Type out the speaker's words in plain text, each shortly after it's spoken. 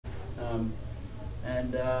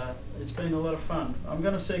and it's been a lot of fun. I'm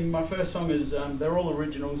going to sing, my first song is, they're all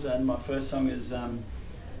originals, and my first song is a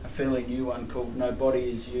fairly new one called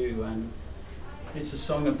Nobody Is You, and it's a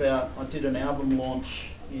song about, I did an album launch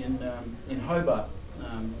in Hobart,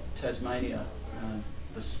 Tasmania,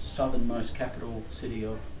 the southernmost capital city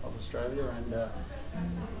of Australia,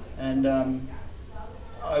 and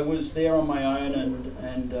I was there on my own,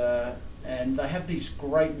 and they have these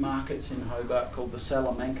great markets in Hobart called the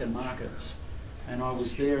Salamanca markets, and I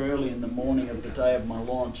was there early in the morning of the day of my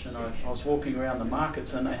launch, and I was walking around the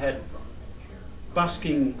markets, and they had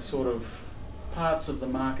busking sort of parts of the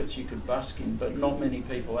markets you could busk in, but not many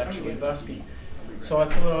people actually busking. So I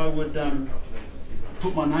thought I would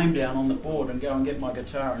put my name down on the board and go and get my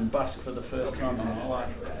guitar and busk for the first time in my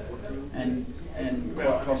life, and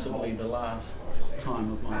quite possibly the last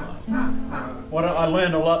time of my life. What I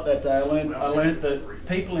learned a lot that day. I learned that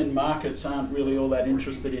people in markets aren't really all that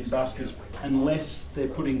interested in buskers unless they're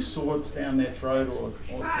putting swords down their throat or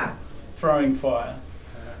throwing fire.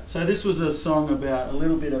 So this was a song about a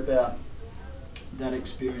little bit about that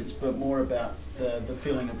experience, but more about the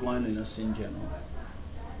feeling of loneliness in general.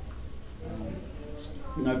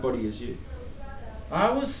 Nobody Is You. I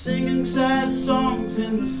was singing sad songs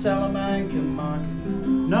in the Salamanca market.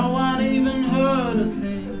 No one even heard a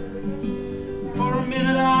thing. For a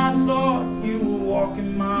minute I thought you were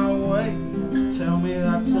walking my way to tell me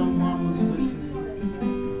that someone was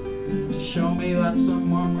listening, to show me that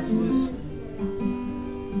someone was listening.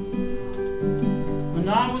 When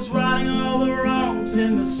I was righting all the wrongs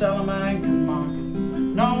in the Salamanca market,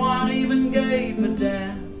 no one even gave a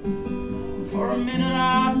damn. For a minute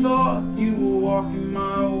I thought you were walking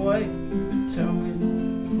my way to tell me,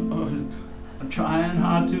 oh, I'm trying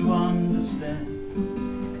hard to understand.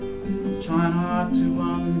 I'm trying hard to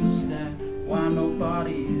understand why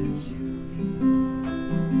nobody is you.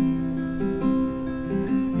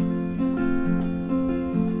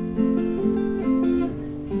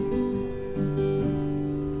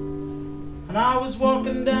 And I was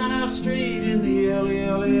walking down our street in the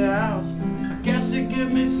early hours. I guess it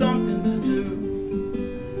gave me something to do.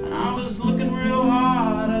 And I was looking real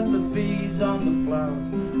hard at the bees on the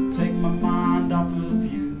flowers. Take my mind off of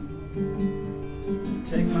you.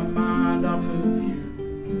 Take my mind off of you.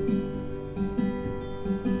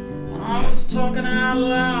 And I was talking out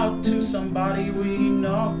loud to somebody we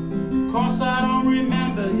know. Of course I don't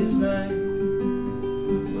remember his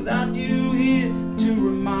name. Without you here to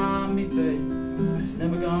remind me, babe, it's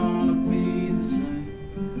never gonna be the same.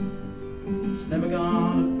 It's never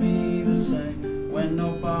gonna be the same when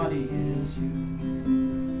nobody is you.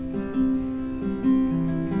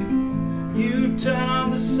 You turn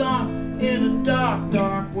on the sun in a dark,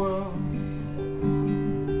 dark world.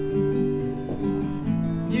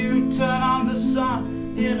 You turn on the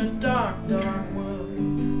sun in a dark, dark world.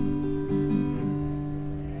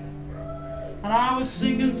 And I was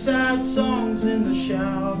singing sad songs in the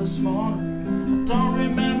shower this morning. I don't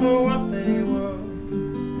remember what they were,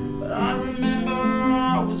 but I remember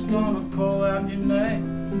I was gonna call out your name,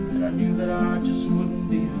 and I knew that I just wouldn't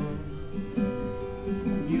be heard. I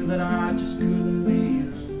knew that I just couldn't be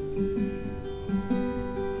heard.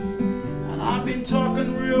 And I've been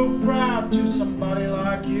talking real proud to somebody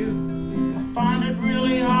like you. I find it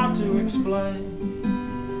really hard to explain,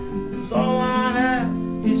 'cause all I have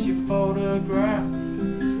is your photograph.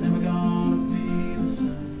 It's never gonna be the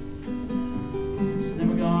same. It's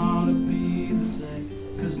never gonna be the same,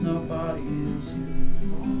 'cause nobody is you.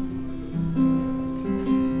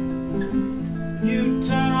 You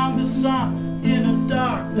turn on the sun in a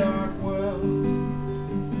dark, dark world.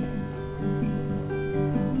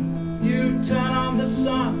 You turn on the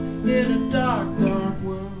sun in a dark, dark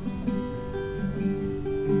world.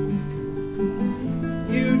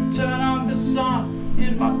 You turn on the sun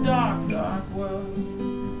in my dark, dark world,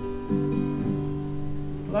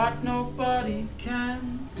 like nobody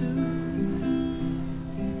can do.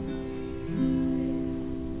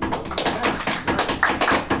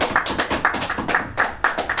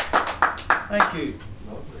 Thank you.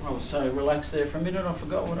 I was so relaxed there for a minute, I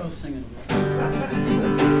forgot what I was singing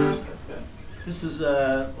about. This is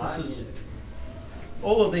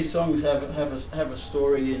all of these songs have a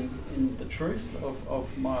story in the truth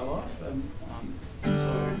of my life.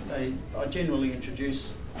 So I generally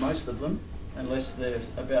introduce most of them, unless they're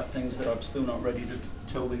about things that I'm still not ready to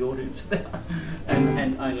tell the audience about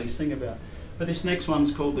and only sing about. But this next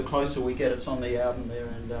one's called The Closer We Get. It's on the album there,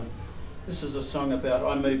 and this is a song about,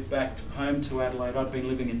 I moved back home to Adelaide. I'd been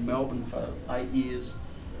living in Melbourne for 8 years,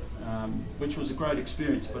 which was a great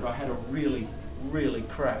experience, but I had a really, really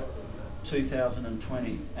crap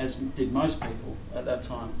 2020, as did most people at that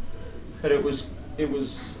time. but it was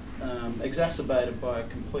exacerbated by a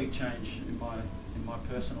complete change in my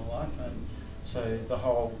personal life, and so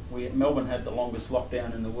Melbourne had the longest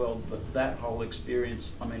lockdown in the world, but that whole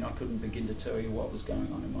experience, I mean, I couldn't begin to tell you what was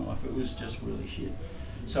going on in my life. It was just really shit.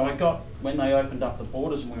 So when they opened up the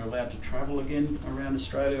borders and we were allowed to travel again around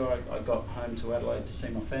Australia, I got home to Adelaide to see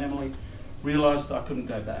my family, realised I couldn't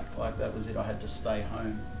go back, like that was it, I had to stay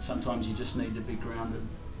home. Sometimes you just need to be grounded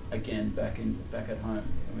again back at home,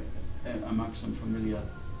 amongst some familiar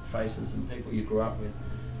faces and people you grew up with.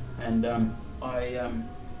 And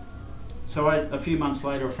so a few months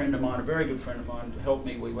later, a friend of mine, a very good friend of mine, helped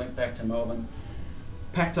me. We went back to Melbourne,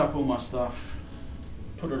 packed up all my stuff,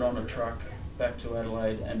 put it on a truck back to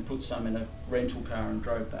Adelaide, and put some in a rental car and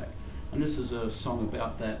drove back. And this is a song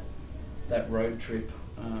about that road trip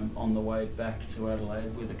on the way back to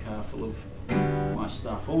Adelaide with a car full of my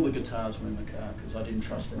stuff. All the guitars were in the car because I didn't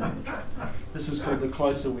trust them on the truck. This is called The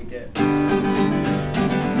Closer We Get.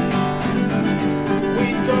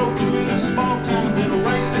 We drove through the small town, did a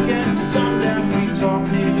race against sundown. We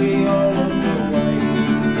talked nearly all of the way.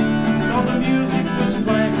 All the music was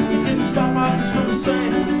playing, it didn't stop us from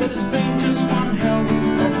saying that it's been just one hell of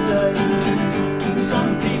a day.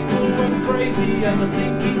 Some people were crazy and the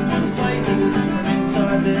thinking was lazy from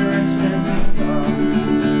inside their expensive car.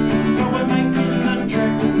 But we're making the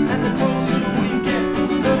trek, and the closer we get,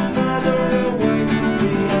 the further away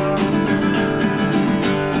we are.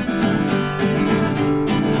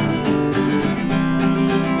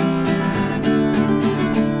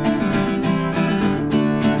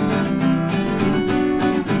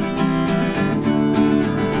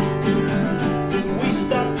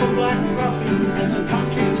 And some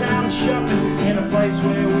country town shopping in a place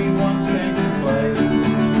where we once came to play.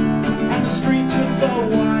 And the streets were so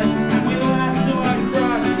wide, and we laughed till I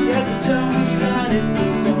cried. You had to tell me that it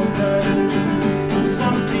was okay.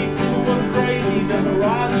 Some people were crazy, the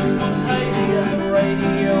horizon was hazy, and the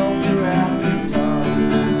radio threw out guitar.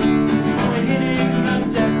 And we're hitting the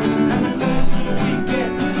deck, and the closer we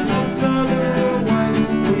get, the further away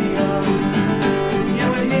we are. Yeah,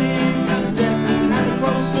 we're hitting the deck, and the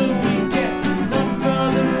closer we get,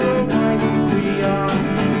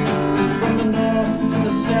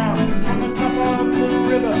 from the top of the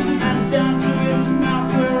river and down to its mouth,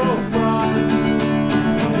 we're all far.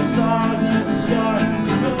 From the stars in the sky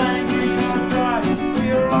to the lane green on drive, we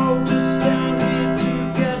are all just down here to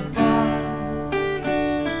get by.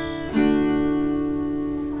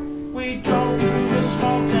 We drove through the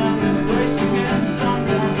small town in a race against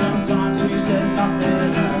sundown. Sometimes we said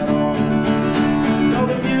nothing at all. Though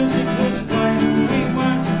the music was playing, we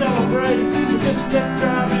weren't celebrating, we just kept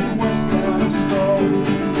driving west out of Stall.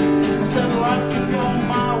 Said life could go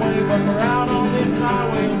my way, but we're out on this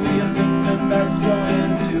highway. Do you think that that's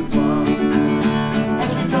going too far?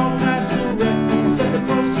 As we drove past the wreck, I said the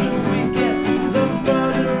closer we get, the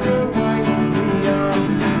further away we are.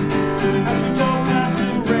 As we drove past the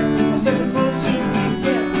wreck, I said the closer we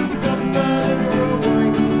get, the further away,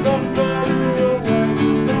 the further away,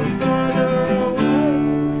 the further away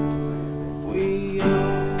we are.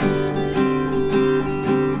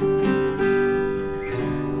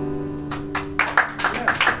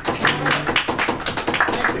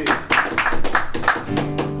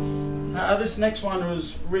 This next one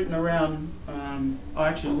was written around,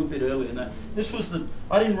 actually a little bit earlier than that. This was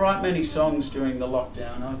I didn't write many songs during the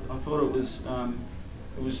lockdown. I thought it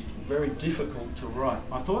was very difficult to write.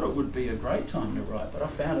 I thought it would be a great time to write, but I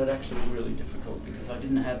found it actually really difficult because I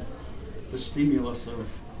didn't have the stimulus of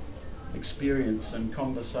experience and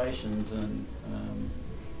conversations and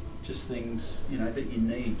just things, you know, that you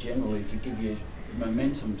need generally to give you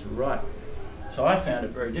momentum to write. So I found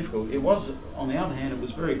it very difficult. It was, on the other hand, it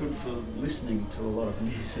was very good for listening to a lot of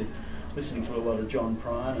music, listening to a lot of John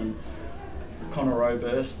Prine and Conor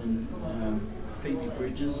Oberst and Phoebe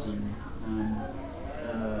Bridges and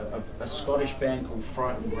a Scottish band called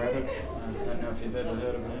Frightened Rabbit. I don't know if you've ever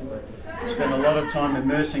heard of them, but I spent a lot of time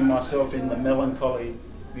immersing myself in the melancholy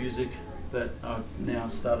music that I've now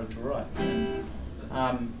started to write.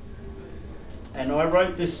 And I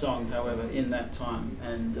wrote this song, however, in that time,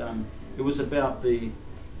 and it was about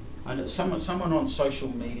someone on social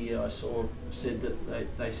media I saw said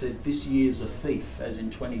that they said this year's a thief, as in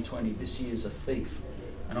 2020, this year's a thief.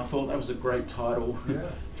 And I thought that was a great title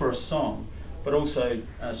for a song, but also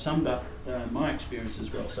summed up my experience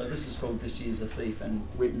as well. So this is called This Year's a Thief, and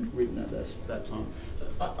written at that time. So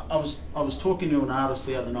I was talking to an artist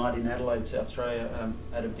the other night in Adelaide, South Australia,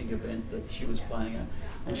 at a big event that she was playing at.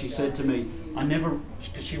 And she said to me,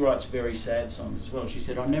 because she writes very sad songs as well, she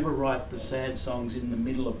said, I never write the sad songs in the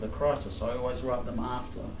middle of the crisis. I always write them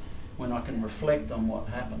after, when I can reflect on what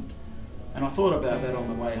happened. And I thought about that on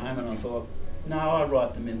the way home, and I thought, no, I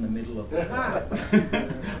write them in the middle of the verse.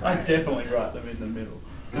 I definitely write them in the middle.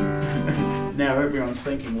 Now everyone's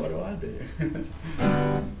thinking, what do I do?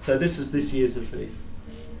 So this is this year's A Thief.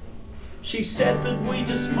 She said that we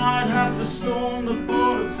just might have to storm the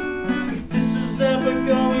borders, if this is ever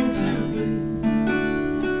going to be,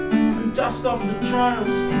 and dust off the trails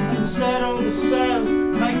and set all the sails,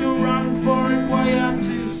 make a run for it way out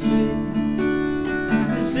to sea.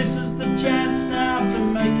 'Cause this is the chance now to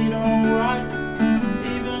make it alright,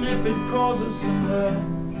 even if it causes some hurt.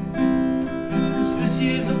 'Cause this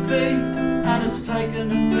year's a thief, and it's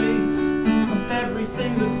taken a piece of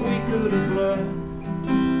everything that we could have learned.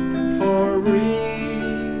 For a reason,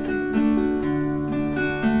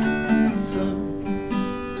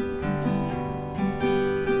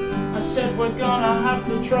 I said we're gonna have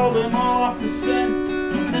to throw them all off the scent,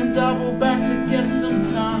 then double back to get some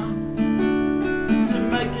time. To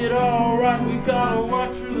make it all right, we gotta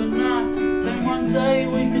work through the night, then one day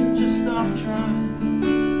we can just stop trying.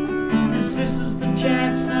 'Cause this is the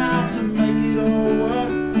chance now to make it all work,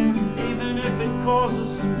 even if it causes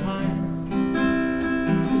some pain.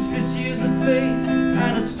 This year's a thief,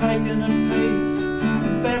 and it's taken a piece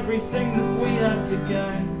of everything that we had to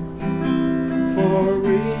gain. For a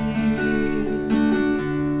reason,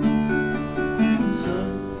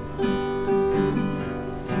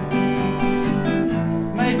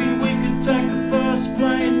 maybe we could take the first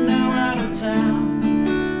plane now out of town.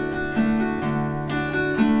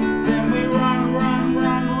 Then we run, run,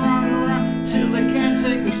 run, run, run till they can't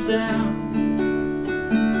take us down.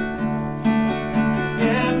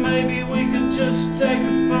 Just take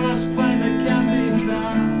the first plane that can be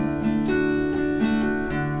found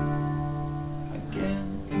again.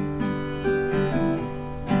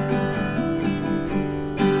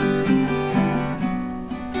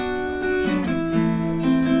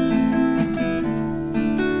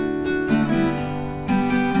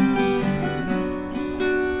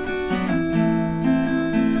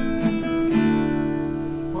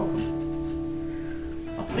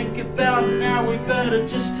 I think about now we better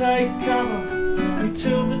just take cover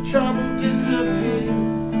until the trouble disappears,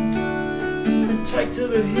 and take to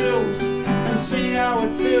the hills and see how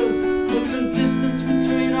it feels. Put some distance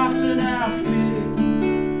between us and our fear.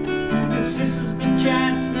 'Cause this is the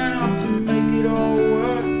chance now to make it all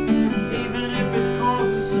work, even if it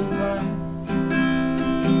causes some pain.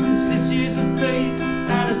 'Cause this year's a thief,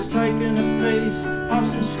 and it's taken a piece of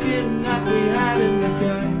some skin that we had in the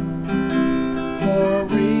game. For a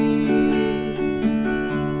reason,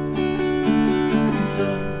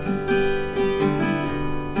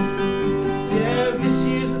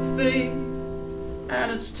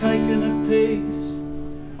 and it's taken a piece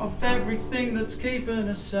of everything that's keeping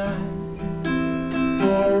us safe.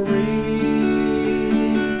 For a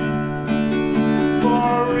reason,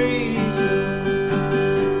 for a reason,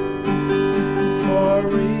 for a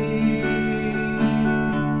reason,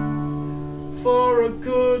 for a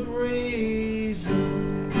good reason.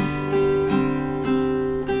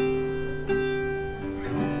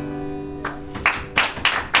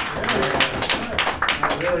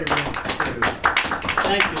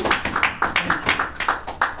 Thank you.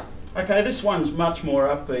 Okay, this one's much more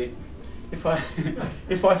upbeat. If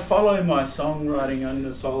I follow my songwriting in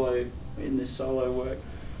this solo work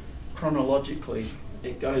chronologically,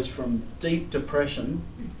 it goes from deep depression,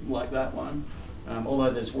 like that one,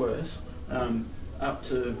 although there's worse, up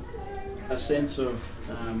to a sense of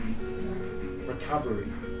recovery.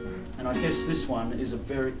 And I guess this one is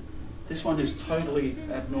totally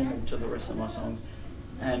abnormal to the rest of my songs.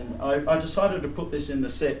 And I decided to put this in the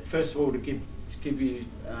set, first of all, to give you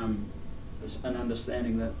an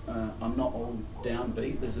understanding that I'm not all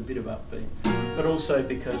downbeat, there's a bit of upbeat, but also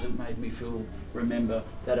because it made me remember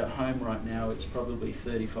that at home right now it's probably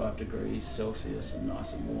 35 degrees Celsius and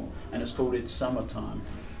nice and warm, and it's called It's Summertime.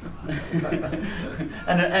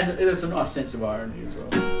 and there's a nice sense of irony as well.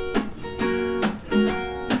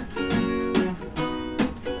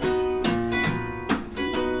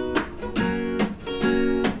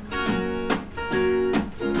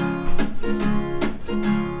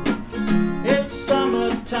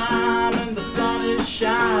 Time and the sun is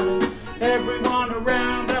shining, everyone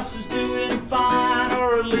around us is doing fine,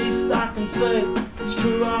 or at least I can say it's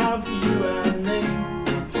true of you and me.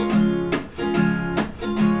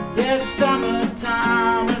 Yeah, it's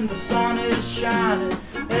summertime and the sun is shining,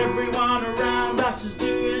 everyone around us is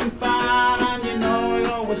doing fine, and you know I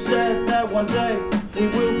always said that one day we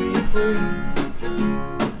will be free.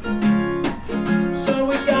 So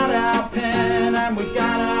we got our pen and we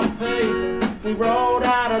got our paper, we wrote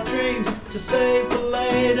out our dreams to save for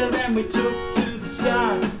later, then we took to the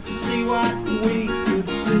sky to see what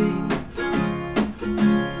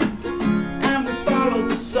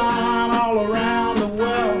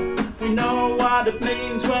it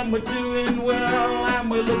means when we're doing well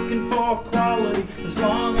and we're looking for quality, as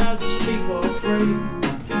long as it's cheap or free.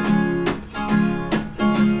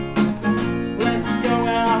 Let's go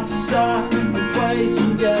outside and play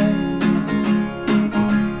some games.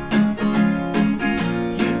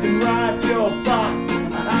 You can ride your bike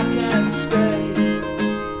and I can skate.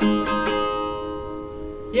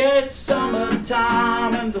 Yeah, it's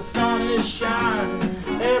summertime and the sun is shining.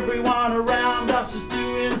 Everyone around us is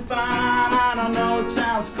doing fine. And I know it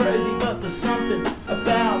sounds crazy, but there's something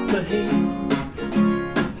about the heat.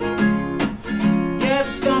 Yeah,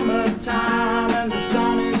 it's summertime and the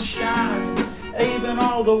sun is shining. Even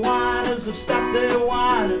all the whiners have stopped their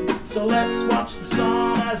whining. So let's watch the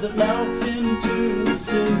sun as it melts into the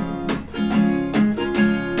sea.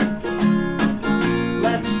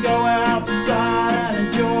 Let's go outside and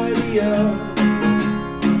enjoy the earth.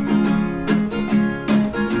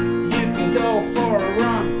 For a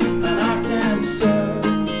run and I can surf.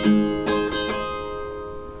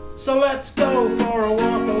 So let's go for a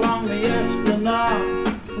walk along the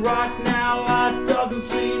Esplanade. Right now life doesn't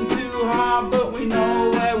seem too hard, but we know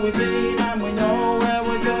where we've been and we know where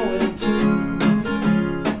we're going to.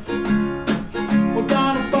 We're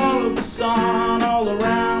gonna follow the sun all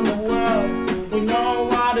around the world. We know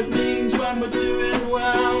what it means when we're doing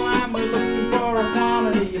well, and we're looking for a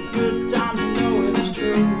quantity of good times. We know it's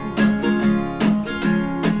true.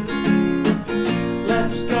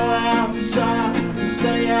 Let's go outside and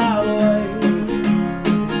stay out late.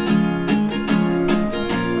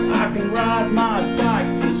 I can ride my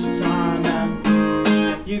bike this time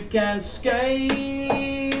and you can skate.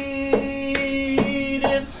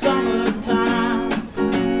 It's summertime.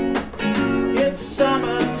 It's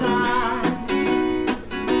summertime.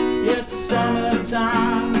 It's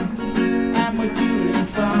summertime and we're doing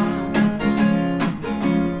fine.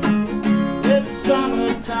 It's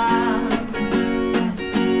summertime.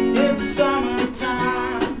 It's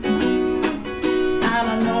summertime, and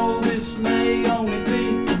I know this may only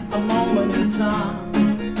be a moment in time,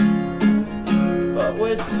 but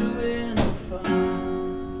we're doing fine.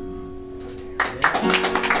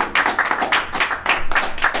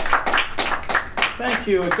 Thank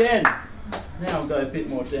you again. Now I'll go a bit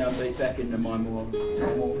more downbeat, back into my more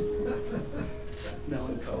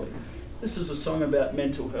melancholy. This is a song about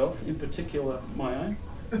mental health, in particular my own.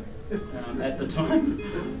 At the time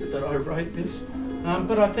that I wrote this,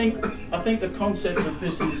 but I think the concept of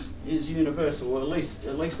this is universal, or at least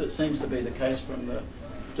it seems to be the case from the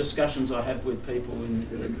discussions I have with people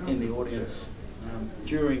in the audience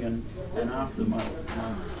during and after my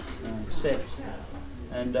sets,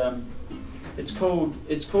 and it's called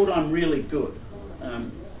I'm Really Good.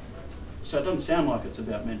 So it doesn't sound like it's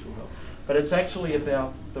about mental health, but it's actually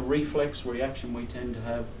about the reflex reaction we tend to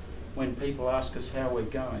have when people ask us how we're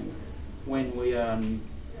going, when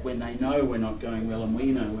they know we're not going well and we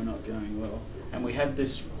know we're not going well, and we have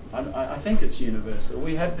this, I think it's universal,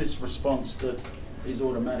 we have this response that is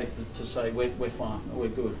automatic to say we're fine or we're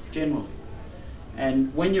good, generally.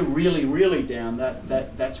 And when you're really, really down,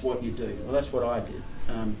 that's what you do. Well, that's what I did.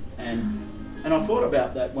 And I thought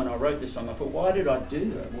about that when I wrote this song. I thought, why did I do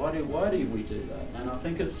that? Why do we do that? And I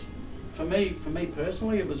think it's, for me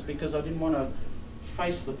personally, it was because I didn't want to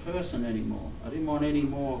face the person anymore. I didn't want any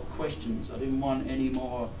more questions. I didn't want any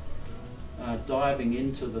more diving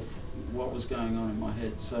into what was going on in my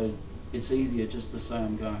head. So it's easier just to say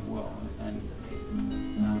I'm going well. And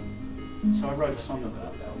so I wrote a song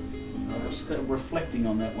about that. I was reflecting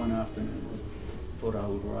on that one afternoon. Thought I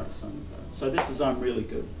would write a song about it. So this is I'm Really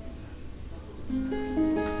Good.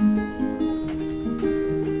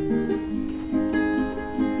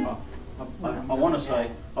 I want to say,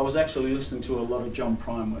 I was actually listening to a lot of John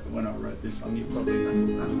Prine when I wrote this song. You probably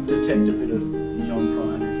detect a bit of John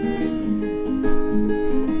Prine.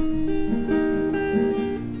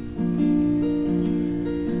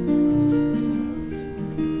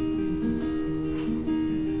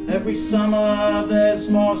 Every summer there's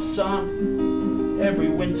more sun, every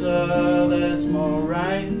winter there's more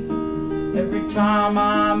rain. Every time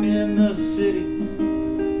I'm in the city,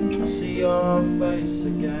 I see your face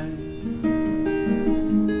again.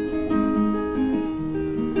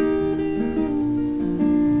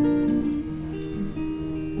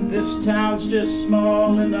 This town's just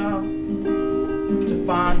small enough to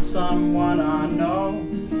find someone I know.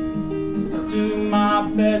 I do my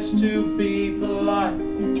best to be polite,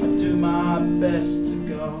 I do my best to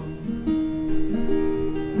go.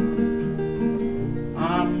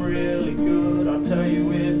 I'm really good, I'll tell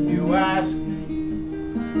you if you ask me.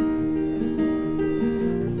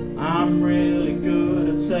 I'm really good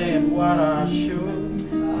at saying what I should.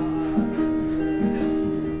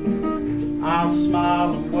 I'll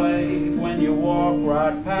smile and wave when you walk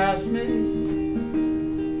right past me.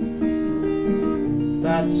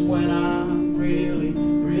 That's when I'm really,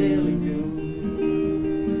 really good.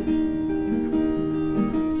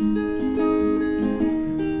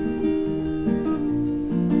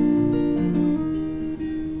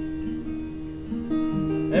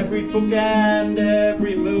 Every book and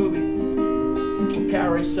every movie will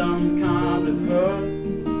carry some kind of hurt.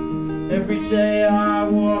 Every day I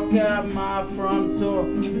walk out my front door,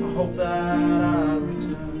 I hope that I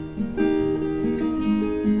return.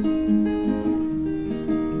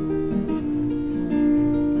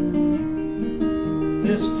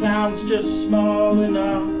 This town's just small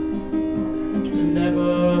enough to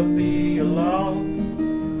never be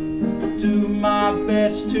alone. I do my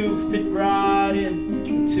best to fit right in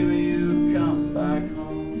until you come back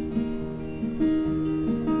home.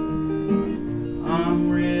 I'm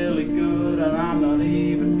really good and I'm not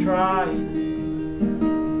even trying.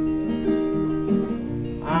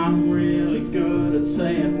 I'm really good at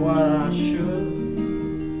saying what I should.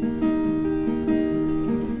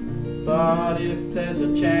 But if there's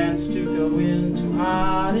a chance to go into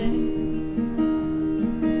hiding,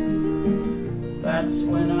 that's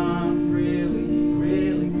when I'm really,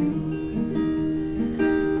 really good.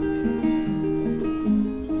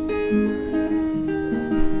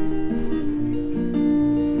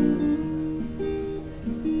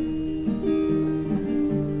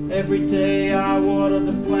 Every day I water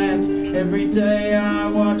the plants, every day I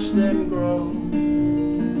watch them grow.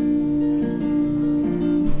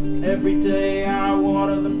 Every day I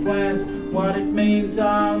water the plants, what it means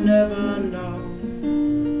I'll never know.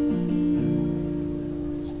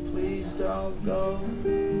 So please don't go.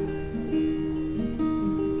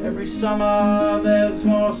 Every summer there's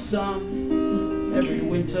more sun, every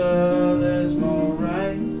winter there's more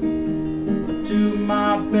rain. I do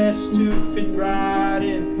my best to fit right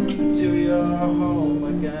in until you're home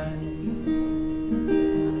again.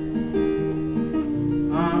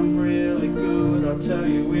 I'm really good, I'll tell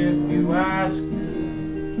you if you ask me.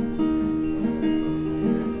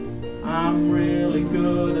 I'm really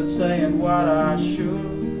good at saying what I should.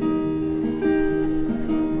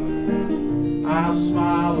 I'll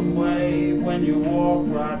smile and wave when you walk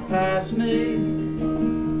right past me.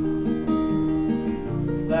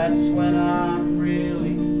 That's when I'm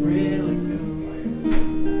really, really good.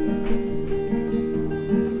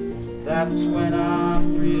 That's when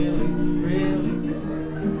I'm really, really good.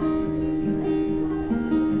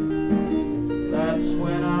 That's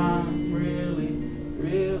when I'm really,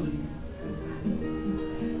 really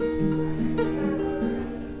good.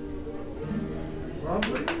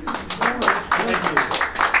 Lovely.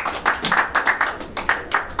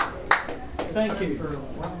 Thank you.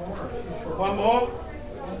 One more. One more?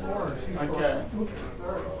 One more. Okay.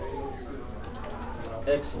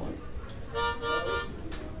 Excellent.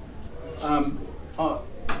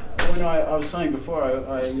 When I was saying before,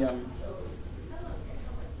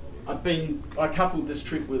 I coupled this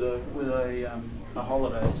trip with a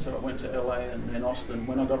holiday. So I went to LA and then Austin.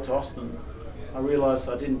 When I got to Austin, I realised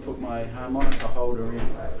I didn't put my harmonica holder in.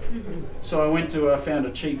 So I found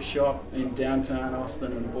a cheap shop in downtown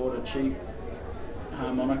Austin and bought a cheap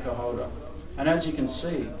harmonica holder. And as you can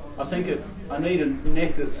see, I need a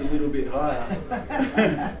neck that's a little bit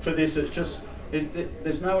higher for this. It's just,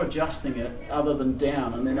 there's no adjusting it other than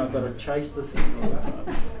down, and then I've got to chase the thing all the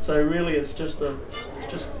time. So really, it's just a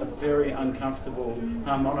very uncomfortable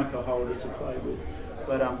harmonica holder to play with.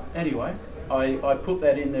 But anyway, I put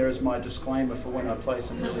that in there as my disclaimer for when I play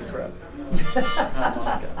some really crap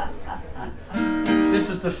harmonica. This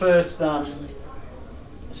is the first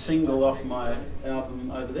single off my album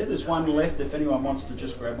over there. There's one left if anyone wants to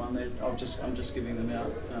just grab one there. I'm just giving them out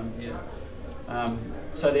here.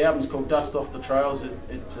 So the album's called Dust Off the Trails.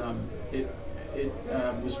 It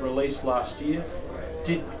was released last year.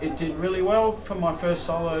 It did really well for my first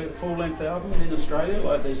solo full-length album in Australia.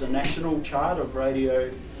 Like, there's a national chart of radio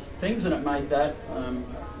things, and it made that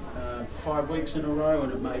 5 weeks in a row,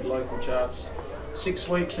 and it made local charts 6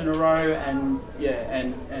 weeks in a row, and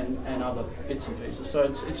other bits and pieces. So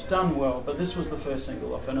it's done well, but this was the first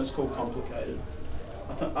single off, and it's called Complicated.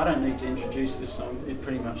 I don't need to introduce this song, it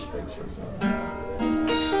pretty much speaks for itself.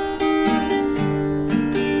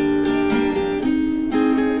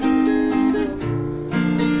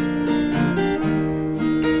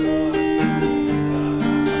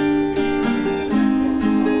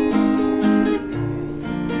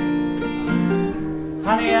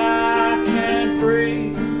 Honey, I can't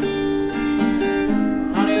breathe.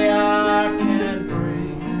 Honey, I can't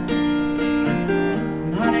breathe.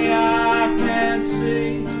 And honey, I can't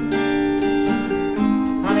see.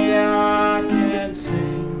 Honey, I can't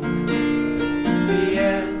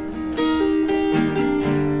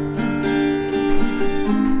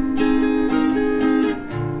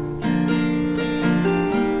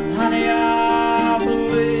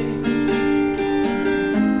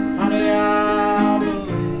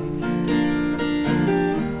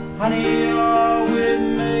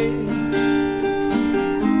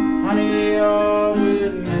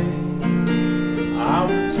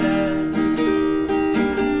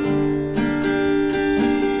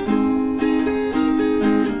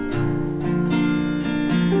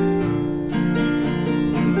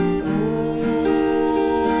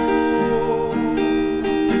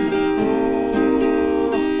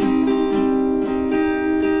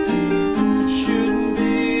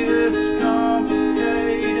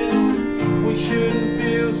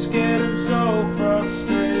so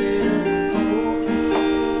frustrated.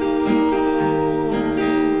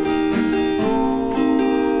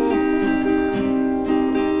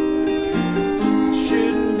 It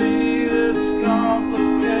shouldn't be this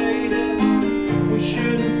complicated. We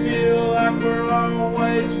shouldn't feel like we're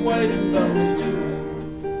always waiting, but we do.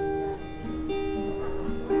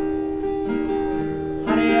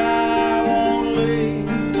 Honey, I won't leave.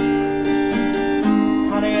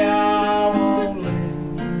 Honey, I won't leave.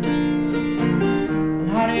 And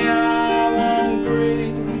honey, I won't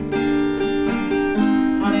grieve.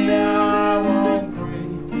 Honey, I won't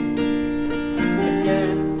grieve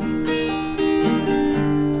again.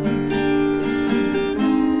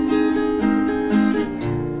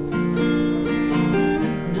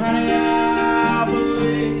 And honey, I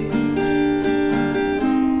believe.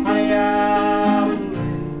 Honey, I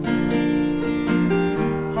believe.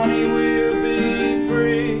 Honey, we'll be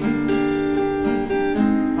free.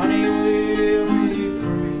 Honey, we'll be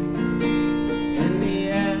free in the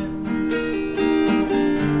end.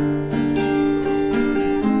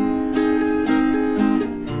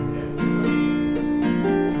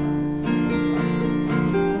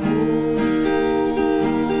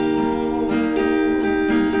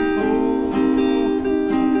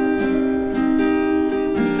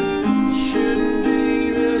 It shouldn't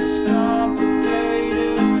be this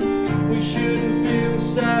complicated. We shouldn't feel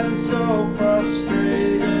sad and so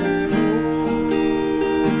frustrated.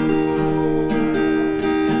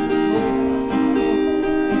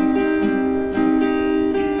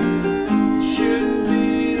 It shouldn't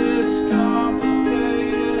be this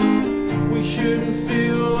complicated. We shouldn't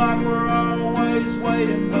feel like we're always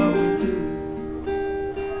waiting, but we do.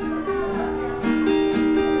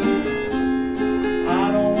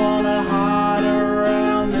 I don't wanna hide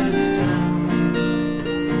around this town.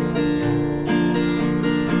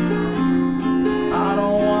 I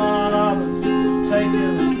don't want others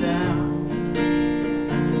taking us down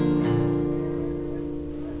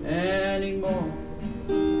anymore.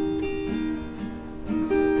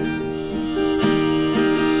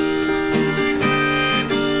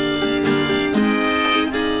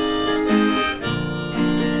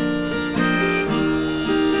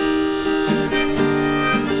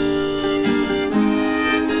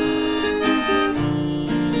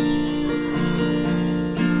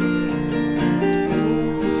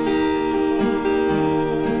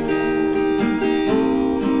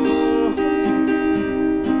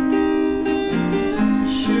 It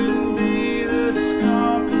shouldn't be this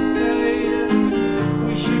complicated.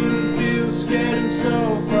 We shouldn't feel scared and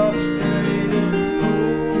so frustrated.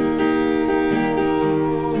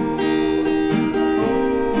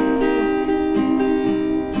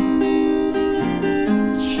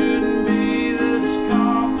 It shouldn't be this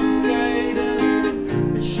complicated.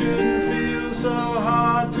 It shouldn't feel so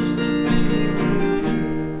hard just to be with you.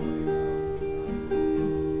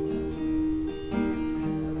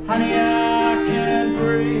 Honey, I can't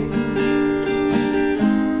breathe.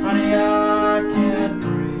 Honey, I can't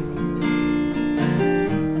breathe.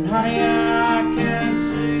 And honey, I can't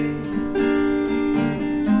see.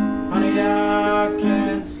 Honey, I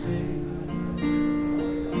can't see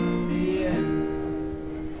the end.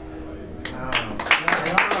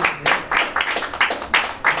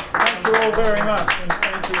 Thank you all very much, and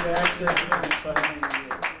thank you to Access for having me here.